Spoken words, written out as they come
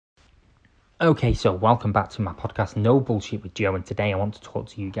Okay, so welcome back to my podcast, No Bullshit with Joe, and today I want to talk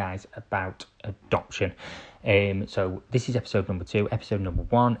to you guys about adoption. So this is episode number 2. Episode number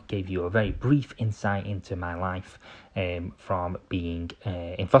 1 gave you a very brief insight into my life from being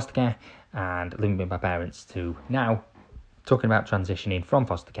in foster care and living with my parents to now talking about transitioning from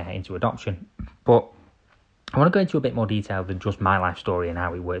foster care into adoption. But I want to go into a bit more detail than just my life story and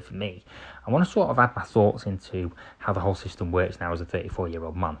how it worked for me. I want to sort of add my thoughts into how the whole system works now as a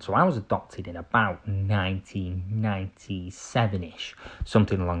 34-year-old man. So I was adopted in about 1997-ish,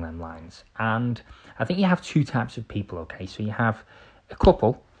 something along them lines. And I think you have two types of people, okay? So you have a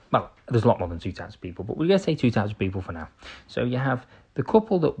couple, well, there's a lot more than two types of people, but we're going to say two types of people for now. So you have the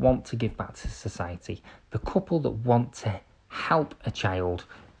couple that want to give back to society, the couple that want to help a child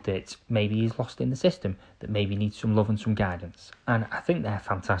that maybe is lost in the system, that maybe needs some love and some guidance. And I think they're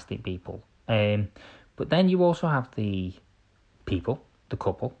fantastic people. But then you also have the people, the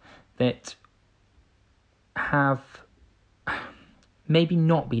couple, that have maybe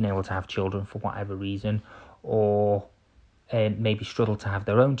not been able to have children for whatever reason, or maybe struggle to have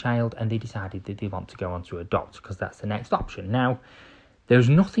their own child, and they decided that they want to go on to adopt because that's the next option. Now, there's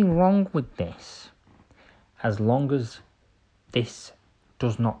nothing wrong with this as long as this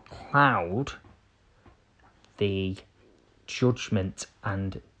does not cloud the judgment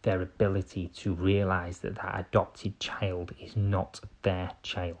and their ability to realise that that adopted child is not their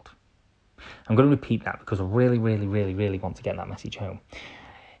child. I'm going to repeat that because I really want to get that message home.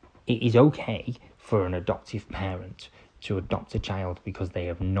 It is okay for an adoptive parent to adopt a child because they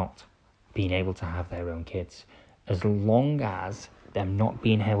have not been able to have their own kids, as long as them not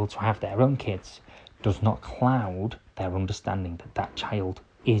being able to have their own kids does not cloud their understanding that that child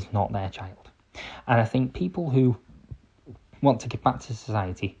is not their child. And I think people who want to give back to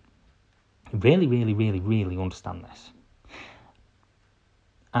society really understand this,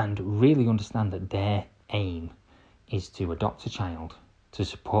 and really understand that their aim is to adopt a child, to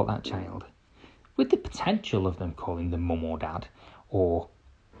support that child, with the potential of them calling them mum or dad, or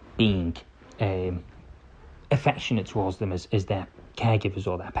being affectionate towards them as their caregivers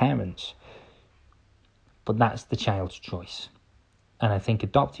or their parents. But that's the child's choice. And I think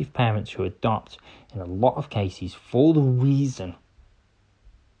adoptive parents who adopt, in a lot of cases, for the reason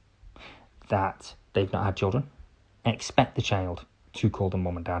that they've not had children, expect the child to call them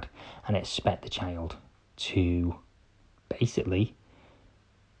mum and dad, and expect the child to basically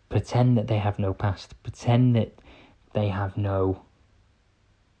pretend that they have no past, pretend that they have no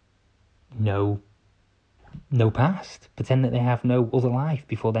past, pretend that they have no other life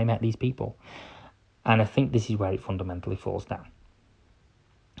before they met these people. And I think this is where it fundamentally falls down.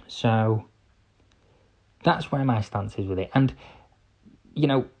 So that's where my stance is with it. And, you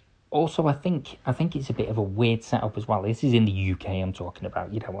know, also I think it's a bit of a weird setup as well. This is in the UK I'm talking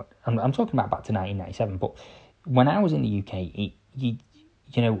about. You know what? I'm talking about back to 1997. But when I was in the UK,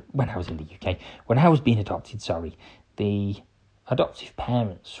 when I was being adopted, the adoptive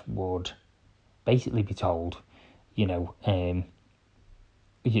parents would basically be told,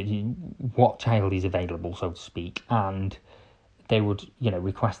 what child is available, so to speak, and they would,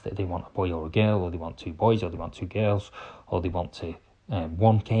 request that they want a boy or a girl, or they want two boys, or they want two girls, or they want to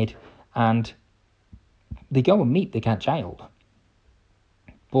one kid, and they go and meet the child.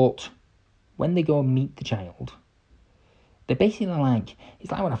 But when they go and meet the child, they're basically like,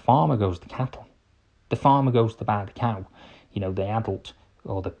 it's like when a farmer goes to cattle. The farmer goes to buy the cow. The adult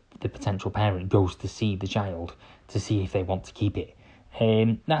or the potential parent goes to see the child to see if they want to keep it.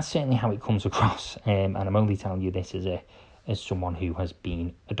 That's certainly how it comes across, and I'm only telling you this as someone who has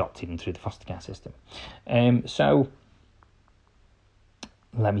been adopted and through the foster care system. So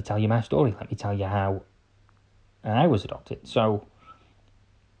let me tell you my story. Let me tell you how I was adopted. So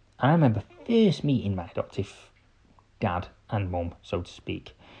I remember first meeting my adoptive dad and mum, so to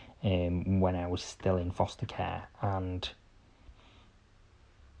speak, when I was still in foster care, and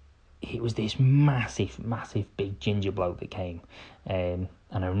it was this massive big ginger bloke that came, and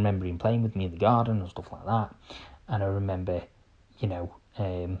I remember him playing with me in the garden and stuff like that. And I remember,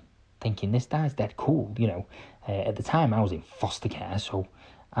 thinking, this guy's dead cool, At the time, I was in foster care, so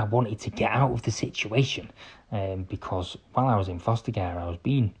I wanted to get out of the situation, because while I was in foster care, I was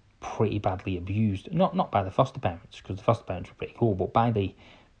being pretty badly abused. Not by the foster parents, because the foster parents were pretty cool, but by their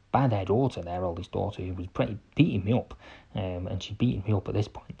daughter, their oldest daughter, who was pretty beating me up, and she beating me up at this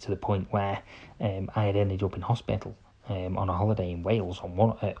point, to the point where I had ended up in hospital on a holiday in Wales on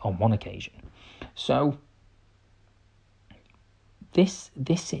one occasion. So this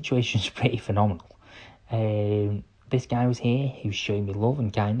situation is pretty phenomenal. This guy was here, he was showing me love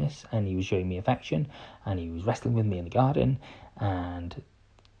and kindness, and he was showing me affection, and he was wrestling with me in the garden, and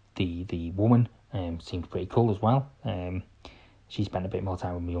the woman seemed pretty cool as well. She spent a bit more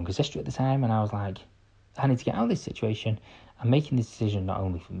time with my younger sister at the time, and I was like, I need to get out of this situation. I'm making this decision not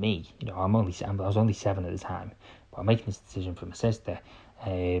only for me, I was only 7 at the time, but I'm making this decision for my sister.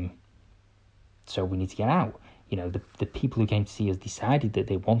 So we need to get out. The people who came to see us decided that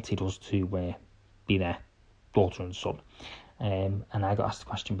they wanted us to be their daughter and son. And I got asked a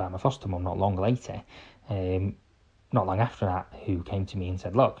question by my foster mum not long later, not long after that, who came to me and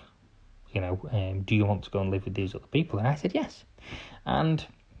said, look, do you want to go and live with these other people? And I said yes. And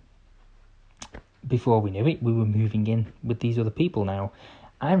before we knew it, we were moving in with these other people. Now,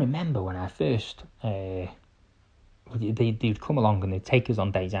 I remember when I first, they'd come along and they'd take us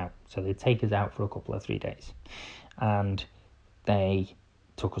on days out. So they'd take us out for a couple of 3 days. And they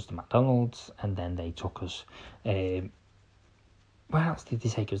took us to McDonald's, and then they took us, where else did they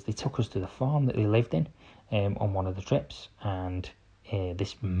take us? They took us to the farm that they lived in on one of the trips. And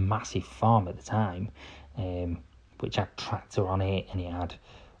this massive farm at the time, which had tractor on it, and it had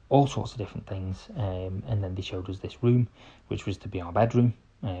all sorts of different things, and then they showed us this room, which was to be our bedroom,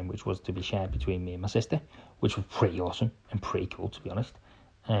 which was to be shared between me and my sister, which was pretty awesome and pretty cool, to be honest.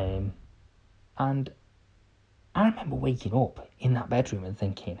 And I remember waking up in that bedroom and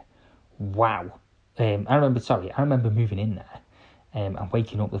thinking, wow. I remember moving in there and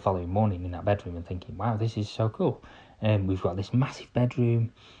waking up the following morning in that bedroom and thinking, wow, this is so cool. We've got this massive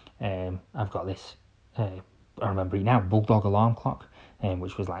bedroom. I've got this, I remember it now, bulldog alarm clock,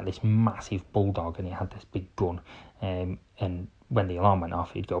 which was like this massive bulldog, and it had this big gun. And when the alarm went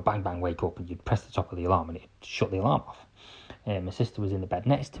off, it'd go bang, bang, wake up, and you'd press the top of the alarm and it'd shut the alarm off. My sister was in the bed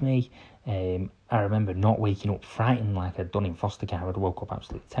next to me. I remember not waking up frightened like I'd done in foster care. I'd woke up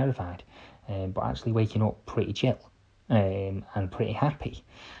absolutely terrified, but actually waking up pretty chill and pretty happy.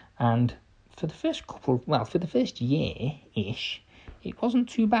 And for the first year-ish, it wasn't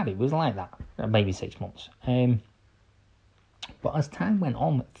too bad. It was like that, maybe 6 months. But as time went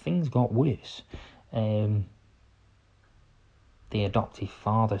on, things got worse. The adoptive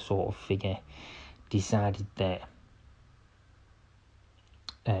father sort of figure decided that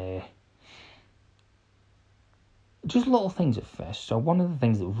just little things at first. So one of the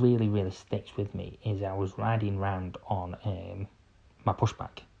things that really, really sticks with me is I was riding around on my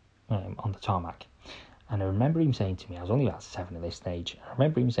pushback on the tarmac, and I remember him saying to me, I was only about 7 at this stage, I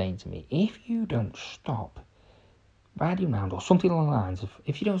remember him saying to me, if you don't stop riding around, or something along the lines of,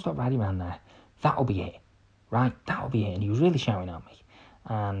 if you don't stop riding around there, that'll be it, right? That'll be it. And he was really shouting at me.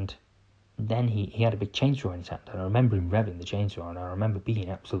 And then he had a big chainsaw in his hand, and I remember him revving the chainsaw, and I remember being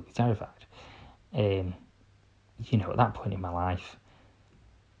absolutely terrified. At that point in my life,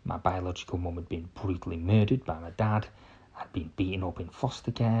 my biological mum had been brutally murdered by my dad. I'd been beaten up in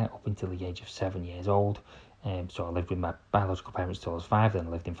foster care up until the age of 7 years old. So I lived with my biological parents till I was 5, then I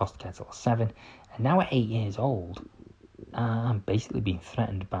lived in foster care till I was 7. And now at 8 years old, I'm basically being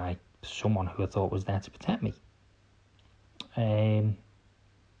threatened by someone who I thought was there to protect me. And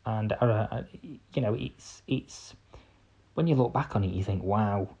it's when you look back on it, you think,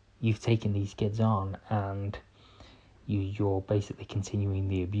 wow, you've taken these kids on, and you're basically continuing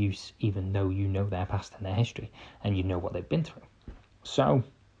the abuse, even though you know their past and their history, and you know what they've been through. So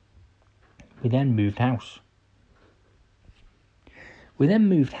we then moved house.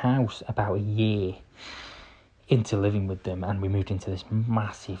 About a year into living with them, and we moved into this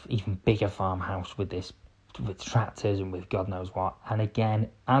massive, even bigger farmhouse with tractors and with God knows what. And again,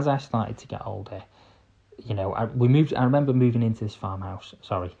 as I started to get older, I remember moving into this farmhouse.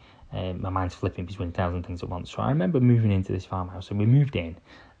 My mind's flipping between 1,000 things at once. So I remember moving into this farmhouse, and we moved in,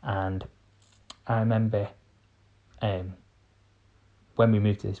 and I remember when we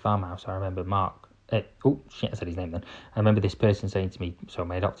moved to this farmhouse, I remember Mark. I said his name then. I remember this person saying to me, so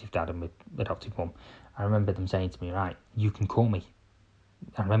my adoptive dad and my adoptive mum, I remember them saying to me, right, you can call me.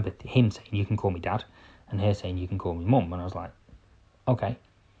 I remember him saying, you can call me dad, and her saying, you can call me mum. And I was like, okay.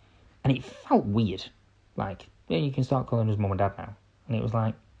 And it felt weird. Like, yeah, you can start calling us mum and dad now. And it was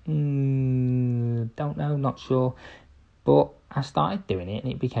like, don't know, not sure. But I started doing it,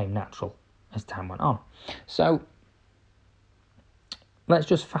 and it became natural as time went on. So let's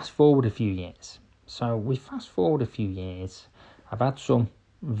just fast forward a few years. So we fast forward a few years. I've had some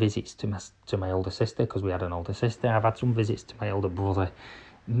visits to my older sister, because we had an older sister. I've had some visits to my older brother,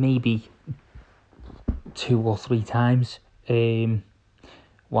 maybe 2 or 3 times,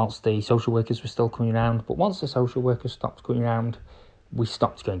 whilst the social workers were still coming around. But once the social workers stopped coming around, we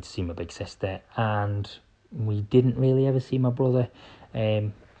stopped going to see my big sister, and we didn't really ever see my brother.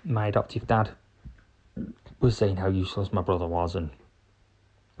 My adoptive dad was saying how useless my brother was, and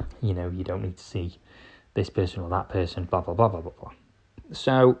you don't need to see this person or that person, blah, blah, blah, blah, blah, blah.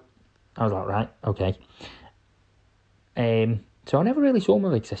 So I was like, right, okay. So I never really saw my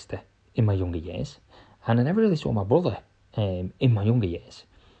big sister in my younger years, and I never really saw my brother in my younger years,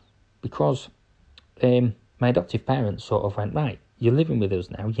 because my adoptive parents sort of went, right, you're living with us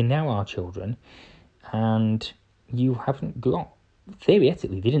now, you're now our children, and you haven't got,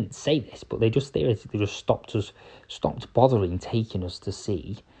 theoretically, they didn't say this, but they just theoretically just stopped bothering taking us to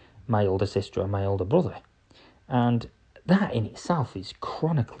see my older sister and my older brother. And that in itself is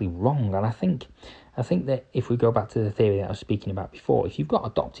chronically wrong. And I think that if we go back to the theory that I was speaking about before, if you've got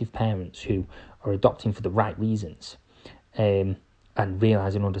adoptive parents who are adopting for the right reasons, and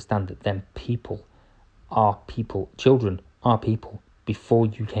realise and understand that them people are people, children are people before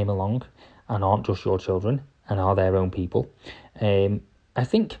you came along, and aren't just your children and are their own people, I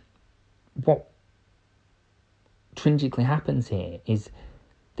think what intrinsically happens here is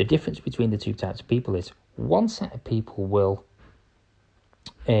the difference between the two types of people is one set of people will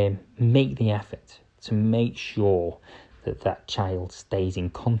make the effort to make sure that child stays in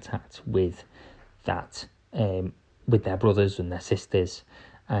contact with that with their brothers and their sisters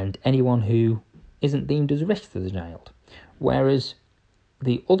and anyone who isn't deemed as a risk to the child, whereas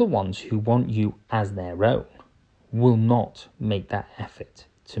the other ones who want you as their own will not make that effort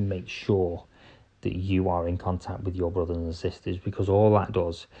to make sure that you are in contact with your brothers and sisters, because all that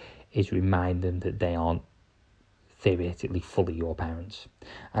does is remind them that they aren't theoretically fully your parents.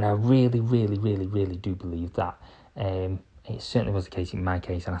 And I really, really, really, really do believe that. It certainly was the case in my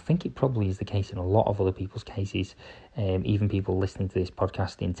case, and I think it probably is the case in a lot of other people's cases, even people listening to this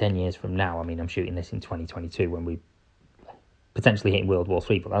podcast in 10 years from now. I mean, I'm shooting this in 2022 when we potentially hitting World War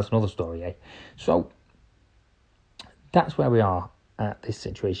III, but that's another story, eh? So that's where we are at this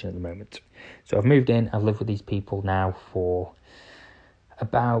situation at the moment. So I've moved in, I've lived with these people now for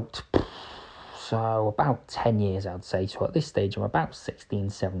about 10 years, I'd say. So at this stage, I'm about 16,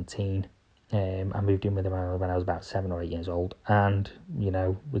 17. I moved in with them when I was about 7 or 8 years old. And, you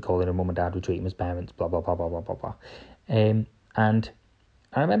know, we call them mum and dad, we treat them as parents, blah, blah, blah, blah, blah, blah, blah. And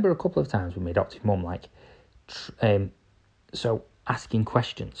I remember a couple of times with my adoptive mum, like, so asking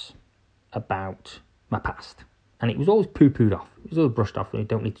questions about my past. And it was always poo-pooed off. It was always brushed off. We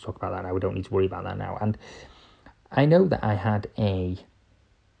don't need to talk about that now. We don't need to worry about that now. And I know that I had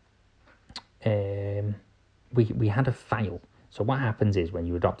we had a file. So what happens is when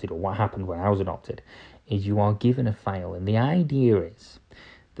you're adopted, or what happened when I was adopted, is you are given a file. And the idea is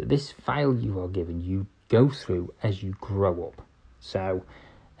that this file you are given, you go through as you grow up. So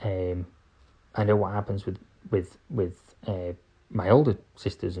I know what happens with my older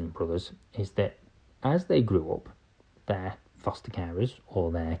sisters and brothers is that as they grew up, their foster carers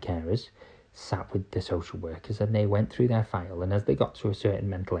or their carers sat with the social workers and they went through their file, and as they got to a certain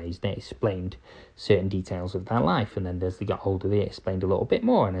mental age, they explained certain details of their life, and then as they got older, they explained a little bit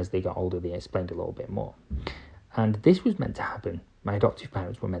more, and as they got older, they explained a little bit more. And this was meant to happen. My adoptive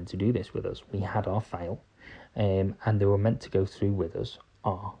parents were meant to do this with us. We had our file, and they were meant to go through with us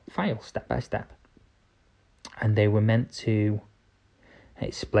our file step by step, and they were meant to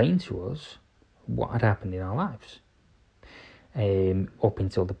explain to us what had happened in our lives up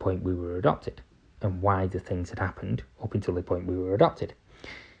until the point we were adopted, and why the things had happened up until the point we were adopted.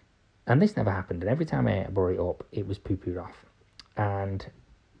 And this never happened, and every time I brought it up, it was poo-pooed off. And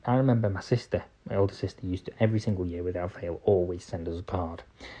I remember my sister, my older sister, used to every single year without fail always send us a card.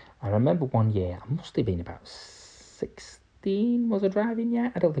 I remember one year, I must have been about 16, was I driving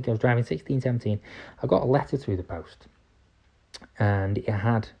yet? I don't think I was driving, 16, 17. I got a letter through the post, and it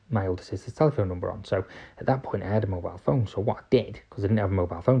had my older sister's telephone number on. So at that point I had a mobile phone. So what I did, because I didn't have a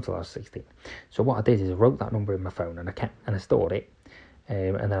mobile phone till I was 16, so what I did is I wrote that number in my phone, and I stored it,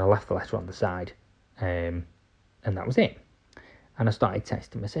 and then I left the letter on the side, and that was it. And I started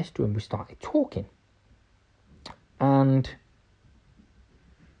texting my sister, and we started talking. And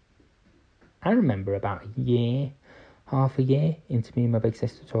I remember about half a year into me and my big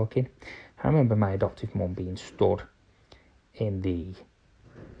sister talking, I remember my adoptive mum being stood in the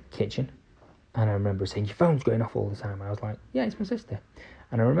kitchen, and I remember her saying, "Your phone's going off all the time." I was like, "Yeah, it's my sister."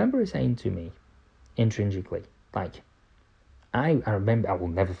 And I remember her saying to me, intrinsically, like, I remember, I will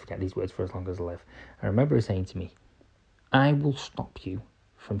never forget these words for as long as I live. I remember her saying to me, "I will stop you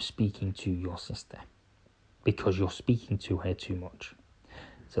from speaking to your sister because you're speaking to her too much."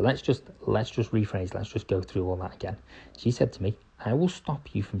 So let's just rephrase, let's just go through all that again. She said to me, "I will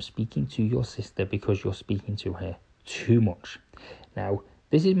stop you from speaking to your sister because you're speaking to her too much." Now,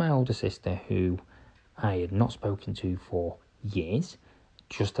 this is my older sister who I had not spoken to for years,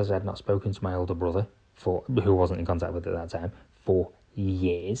 just as I had not spoken to my older brother, who wasn't in contact with at that time, for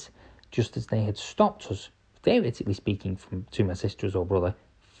years, just as they had stopped us, theoretically speaking, to my sisters or brother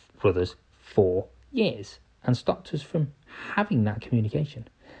brothers for years and stopped us from having that communication.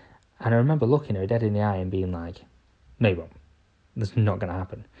 And I remember looking her dead in the eye and being like, no, you won't. That's not going to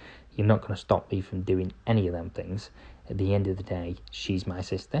happen. You're not going to stop me from doing any of them things. At the end of the day, she's my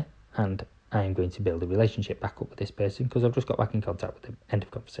sister, and I am going to build a relationship back up with this person because I've just got back in contact with them. End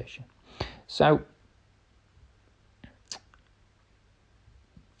of conversation. So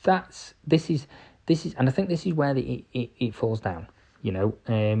this is, and I think this is where it falls down,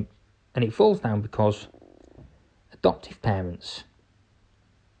 and it falls down because adoptive parents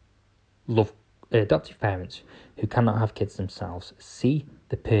who cannot have kids themselves see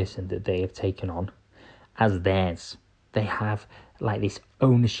the person that they have taken on as theirs. They have like this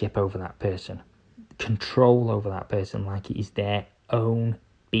ownership over that person, control over that person, like it is their own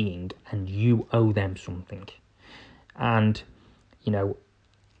being, and you owe them something. And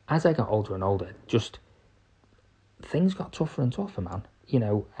as I got older and older, just things got tougher and tougher, man.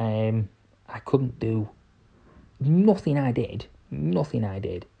 I couldn't do nothing. I did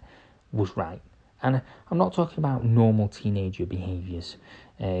was right. And I'm not talking about normal teenager behaviours.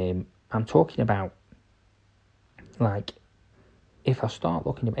 I'm talking about, like, if I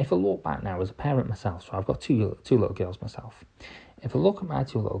look back now as a parent myself, so I've got two little girls myself. If I look at my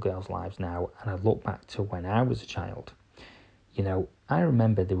two little girls' lives now and I look back to when I was a child, I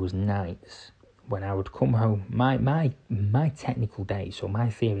remember there was nights when I would come home. My technical day, so my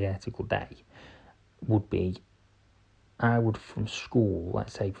theoretical day, would be I would from school,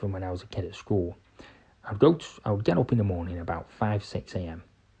 let's say from when I was a kid at school, I would get up in the morning about 5-6 a.m.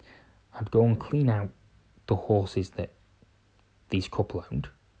 I'd go and clean out the horses that these couple owned.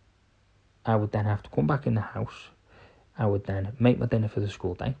 I would then have to come back in the house. I would then make my dinner for the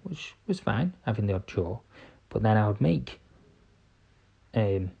school day, which was fine, having the odd chore. But then I would make,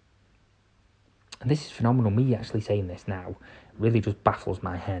 and this is phenomenal, me actually saying this now really just baffles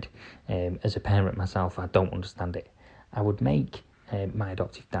my head. As a parent myself, I don't understand it. I would make my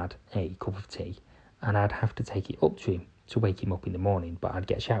adoptive dad a cup of tea, and I'd have to take it up to him to wake him up in the morning, but I'd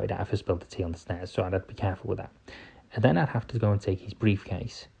get shouted at if I spilled the tea on the stairs, so I'd have to be careful with that. And then I'd have to go and take his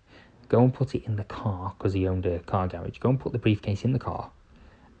briefcase, go and put it in the car, because he owned a car garage, go and put the briefcase in the car,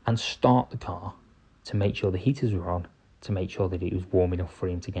 and start the car to make sure the heaters were on, to make sure that it was warm enough for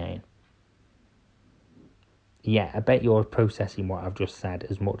him to get in. Yeah, I bet you're processing what I've just said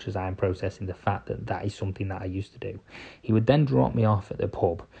as much as I'm processing the fact that that is something that I used to do. He would then drop me off at the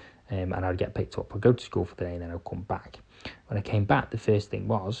pub, and I'd get picked up. I'd go to school for the day, and then I'd come back. When I came back, the first thing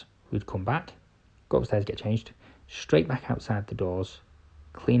was, we'd come back, go upstairs, get changed, straight back outside the doors,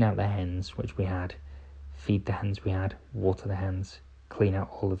 clean out the hens, which we had, feed the hens we had, water the hens, clean out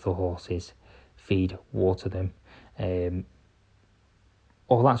all of the horses, feed, water them,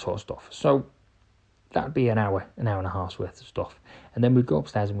 all that sort of stuff. So that'd be an hour and a half's worth of stuff. And then we'd go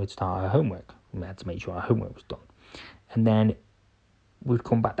upstairs and we'd start our homework. We had to make sure our homework was done. And then we'd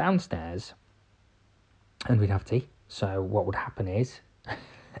come back downstairs and we'd have tea. So what would happen is,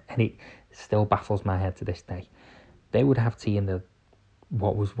 and it still baffles my head to this day, they would have tea in the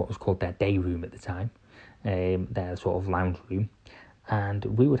what was called their day room at the time, their sort of lounge room, and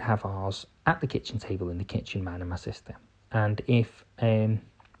we would have ours at the kitchen table in the kitchen, mine and my sister. And if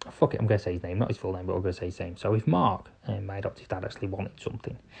fuck it, I'm going to say his name, not his full name, but I'm going to say his name. So if Mark, my adoptive dad, actually wanted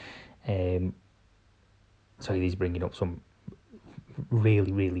something, so he's bringing up some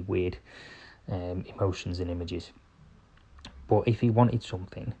really, really weird emotions and images. But if he wanted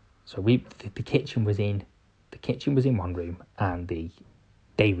something, so the kitchen was in one room, and the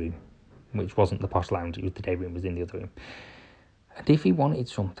day room, which wasn't the posh lounge, it was the day room, was in the other room. And if he wanted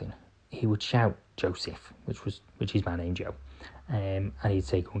something, he would shout Joseph, which is my name, Joe, and he'd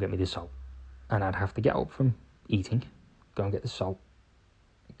say, "Go and get me the salt." And I'd have to get up from eating, go and get the salt,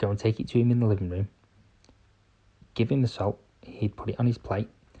 go and take it to him in the living room, give him the salt. He'd put it on his plate,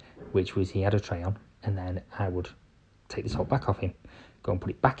 which was, he had a tray on, and then I would take the salt back off him, go and put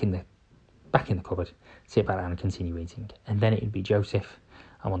it back in the cupboard, sit back down and continue eating. And then it would be, "Joseph,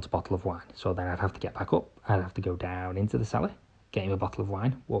 I want a bottle of wine." So then I'd have to get back up, I'd have to go down into the cellar, get him a bottle of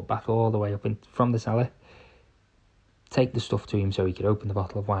wine, walk back all the way up from the cellar, take the stuff to him so he could open the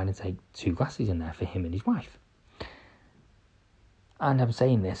bottle of wine and take 2 glasses in there for him and his wife. And I'm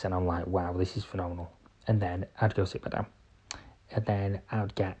saying this and I'm like, wow, this is phenomenal. And then I'd go sit back down. And then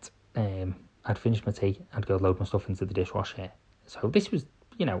I'd I'd finish my tea, I'd go load my stuff into the dishwasher. So this was,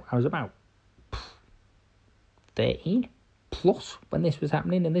 I was about 13 plus when this was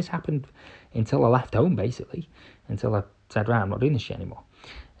happening, and this happened until I left home, basically, until I said, right, I'm not doing this shit anymore.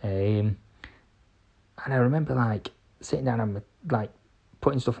 And I remember sitting down and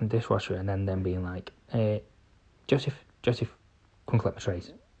putting stuff in the dishwasher, and then being like, Joseph, come collect my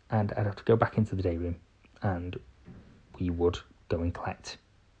trays. and I'd have to go back into the day room, and we would go and collect,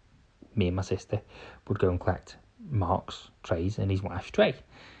 me and my sister would go and collect Mark's trays and his wife's tray.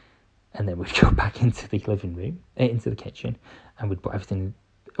 And then we'd go back into the living room, into the kitchen, and we'd put everything,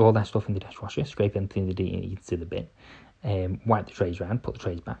 all that stuff in the dishwasher, scrape anything that didn't need to the bin, wipe the trays around, put the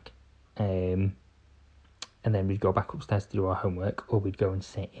trays back. And then we'd go back upstairs to do our homework, or we'd go and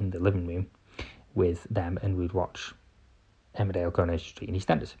sit in the living room with them and we'd watch Emmerdale, Coronation Street and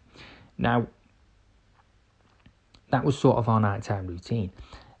EastEnders. Now, that was sort of our nighttime routine.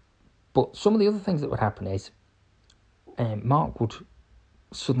 But some of the other things that would happen is Mark would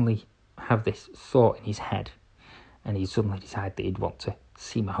suddenly have this thought in his head, and he'd suddenly decide that he'd want to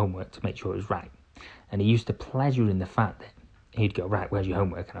see my homework to make sure it was right. And he used to pleasure in the fact that he'd go, right, where's your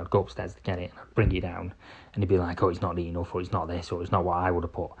homework? And I'd go upstairs to get it, and I'd bring it down, and he'd be like, oh, it's not neat enough, or it's not this, or it's not what I would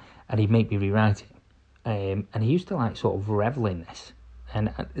have put. And he'd make me rewrite it. And he used to like sort of revel in this.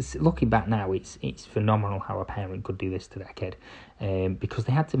 And looking back now, it's phenomenal how a parent could do this to their kid, because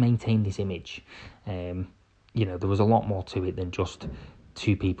they had to maintain this image. There was a lot more to it than just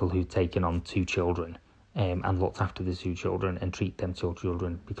two people who'd taken on two children and looked after the two children and treat them two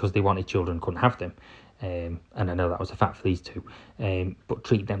children because they wanted children, couldn't have them. And I know that was a fact for these two, but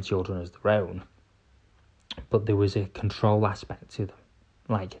treat them children as their own. But there was a control aspect to them.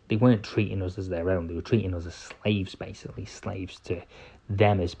 Like, they weren't treating us as their own, they were treating us as slaves, basically, slaves to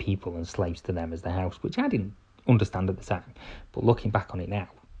them as people and slaves to them as the house, which I didn't understand at the time. But looking back on it now,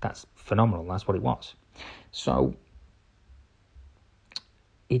 that's phenomenal, that's what it was. So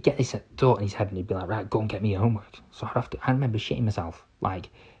he'd get this thought in his head and he'd be like, right, go and get me your homework. So I remember shitting myself, like,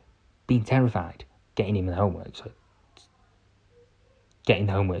 being terrified, getting the homework so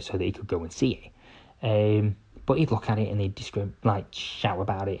that he could go and see it. But he'd look at it and he'd shout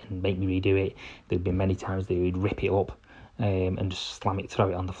about it and make me redo it. There'd been many times that he'd rip it up and just slam it, throw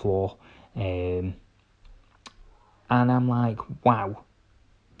it on the floor. And I'm like, wow,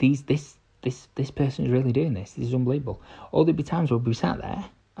 this person is really doing this. This is unbelievable. Or there'd be times where we'd be sat there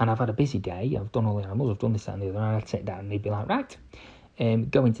and I've had a busy day. I've done all the animals. I've done this, that and the other. And I'd sit down and he'd be like, right,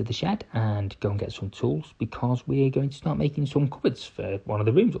 go into the shed and go and get some tools because we're going to start making some cupboards for one of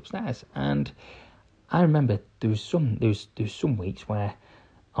the rooms upstairs. And I remember there was some weeks where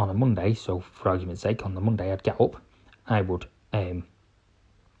on a Monday, so for argument's sake, on the Monday I'd get up, I would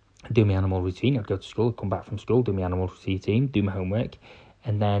do my animal routine. I'd go to school, come back from school, do my animal routine, do my homework,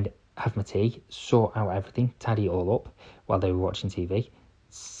 and then have my tea, sort out everything, tidy it all up while they were watching TV,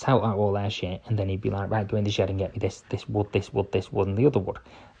 sort out all their shit, and then he'd be like, right, go in the shed and get me this wood, and the other wood.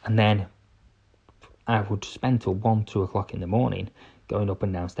 And then I would spend till 1, 2 o'clock in the morning going up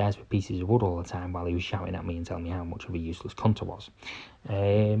and downstairs with pieces of wood all the time while he was shouting at me and telling me how much of a useless cunt I was.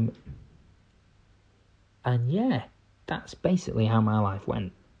 And yeah, that's basically how my life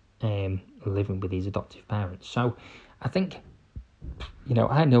went, living with these adoptive parents. So I think,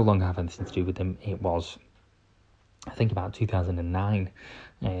 I no longer have anything to do with them. It was, I think, about 2009.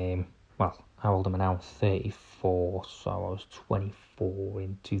 How old am I now? 34, so I was 24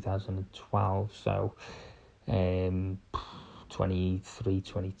 in 2012, so 23,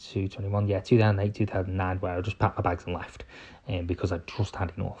 22, 21, 2008, 2009, where I just packed my bags and left, because I just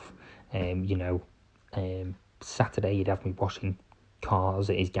had enough. Saturday he'd have me washing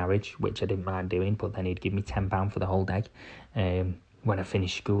cars at his garage, which I didn't mind doing, but then he'd give me £10 for the whole day. When I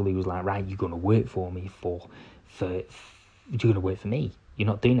finished school, he was like, right, you're going to work for me you're going to work for me. You're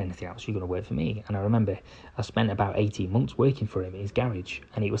not doing anything else, you're going to work for me. And I remember I spent about 18 months working for him in his garage,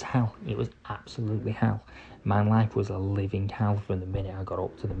 and it was hell. It was absolutely hell. My life was a living hell from the minute I got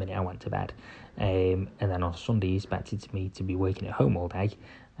up to the minute I went to bed. And then on Sunday, he expected me to be working at home all day,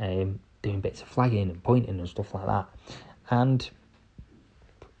 doing bits of flagging and pointing and stuff like that. And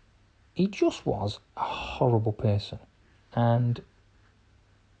he just was a horrible person. And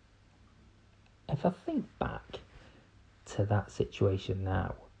if I think back to that situation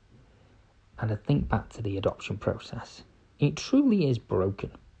now, and I think back to the adoption process, it truly is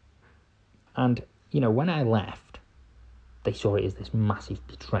broken. And, when I left, they saw it as this massive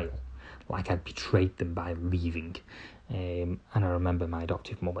betrayal, like I'd betrayed them by leaving. And I remember my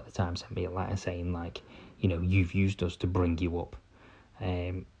adoptive mum at the time sent me a letter saying, like, you've used us to bring you up.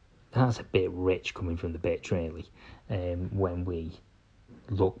 That's a bit rich coming from the bitch, really, when we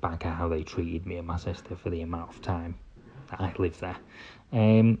look back at how they treated me and my sister for the amount of time that I lived there.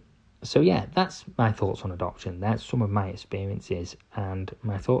 So yeah, that's my thoughts on adoption. That's some of my experiences, and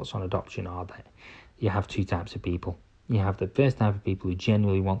my thoughts on adoption are that you have two types of people. You have the first type of people who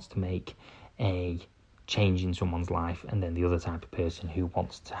genuinely wants to make a change in someone's life, and then the other type of person who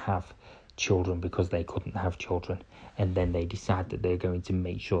wants to have children because they couldn't have children, and then they decide that they're going to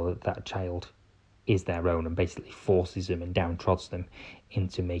make sure that that child is their own, and basically forces them and downtrods them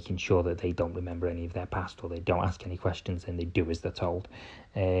into making sure that they don't remember any of their past, or they don't ask any questions and they do as they're told,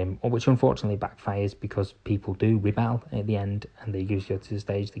 which unfortunately backfires because people do rebel at the end, and they usually go to the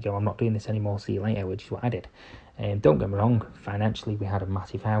stage, they go, I'm not doing this anymore, see you later, which is what I did. Don't get me wrong, financially we had a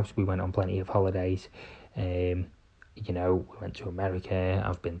massive house, we went on plenty of holidays, we went to America,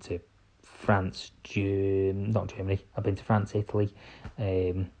 I've been to France, not Germany, I've been to France, Italy,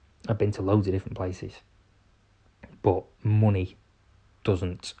 I've been to loads of different places, but money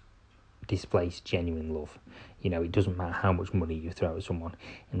doesn't displace genuine love. It doesn't matter how much money you throw at someone,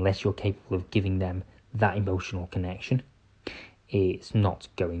 unless you're capable of giving them that emotional connection, it's not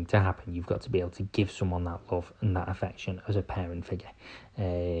going to happen. You've got to be able to give someone that love and that affection as a parent figure,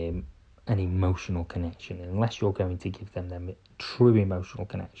 an emotional connection. And unless you're going to give them true emotional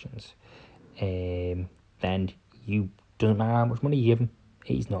connections, then doesn't matter how much money you give them,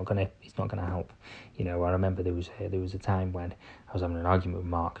 it's not gonna help. I remember there was a time when I was having an argument with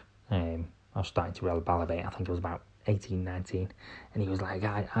Mark. I was starting to rebel a bit. I think I was about 18, 19, and he was like,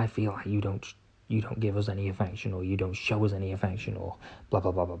 I feel like you don't give us any affection, or you don't show us any affection, or blah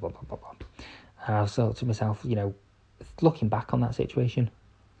blah blah blah blah blah blah. And I thought to myself, looking back on that situation,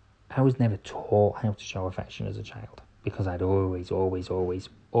 I was never taught how to show affection as a child, because I'd always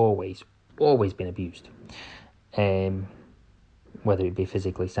been abused. Whether it be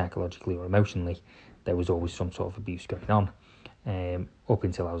physically, psychologically, or emotionally, there was always some sort of abuse going on, up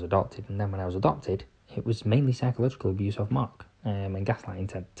until I was adopted. And then when I was adopted, it was mainly psychological abuse of Mark, and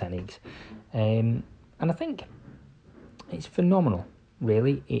gaslighting techniques. And I think it's phenomenal,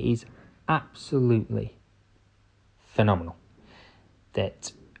 really. It is absolutely phenomenal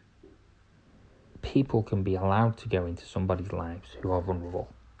that people can be allowed to go into somebody's lives who are vulnerable,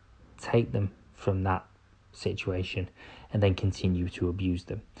 take them from that situation, and then continue to abuse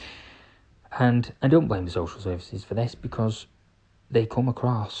them. And I don't blame the social services for this, because they come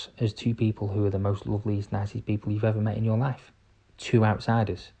across as two people who are the most loveliest, nicest people you've ever met in your life. Two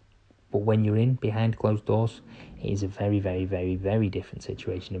outsiders. But when you're in behind closed doors, it is a very, very, very, very different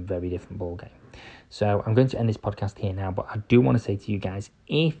situation and very different ballgame. So I'm going to end this podcast here now, but I do want to say to you guys,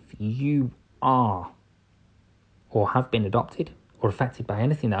 if you are or have been adopted or affected by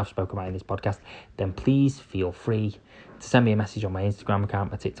anything that I've spoken about in this podcast, then please feel free to send me a message on my Instagram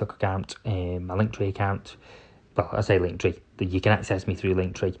account, my TikTok account, my Linktree account. Well, I say Linktree, you can access me through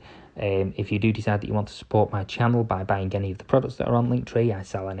Linktree. If you do decide that you want to support my channel by buying any of the products that are on Linktree, I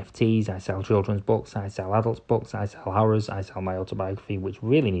sell NFTs, I sell children's books, I sell adults books, I sell horrors, I sell my autobiography, which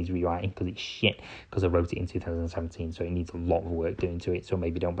really needs rewriting because it's shit, because I wrote it in 2017, so it needs a lot of work doing to it, so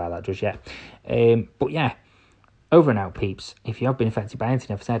maybe don't buy that just yet. But yeah, over and out, peeps. If you have been affected by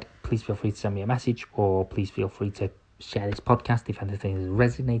anything I've said, please feel free to send me a message, or please feel free to share this podcast if anything has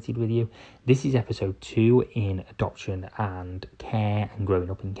resonated with you. This is episode 2 in adoption and care and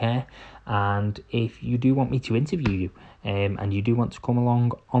growing up in care. And if you do want me to interview you, and you do want to come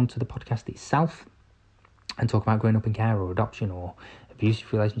along onto the podcast itself and talk about growing up in care or adoption or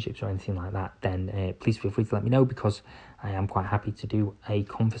abusive relationships or anything like that, then please feel free to let me know, because I am quite happy to do a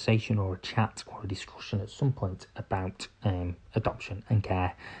conversation or a chat or a discussion at some point about adoption and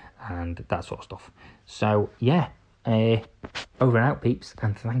care and that sort of stuff. So yeah, over and out, peeps,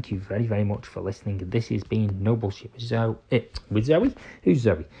 and thank you very, very much for listening. This has been No Bullshit with Zoe. With Zoe? Who's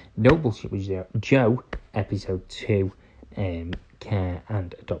Zoe? No Bullshit with Joe, episode 2, care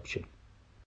and adoption.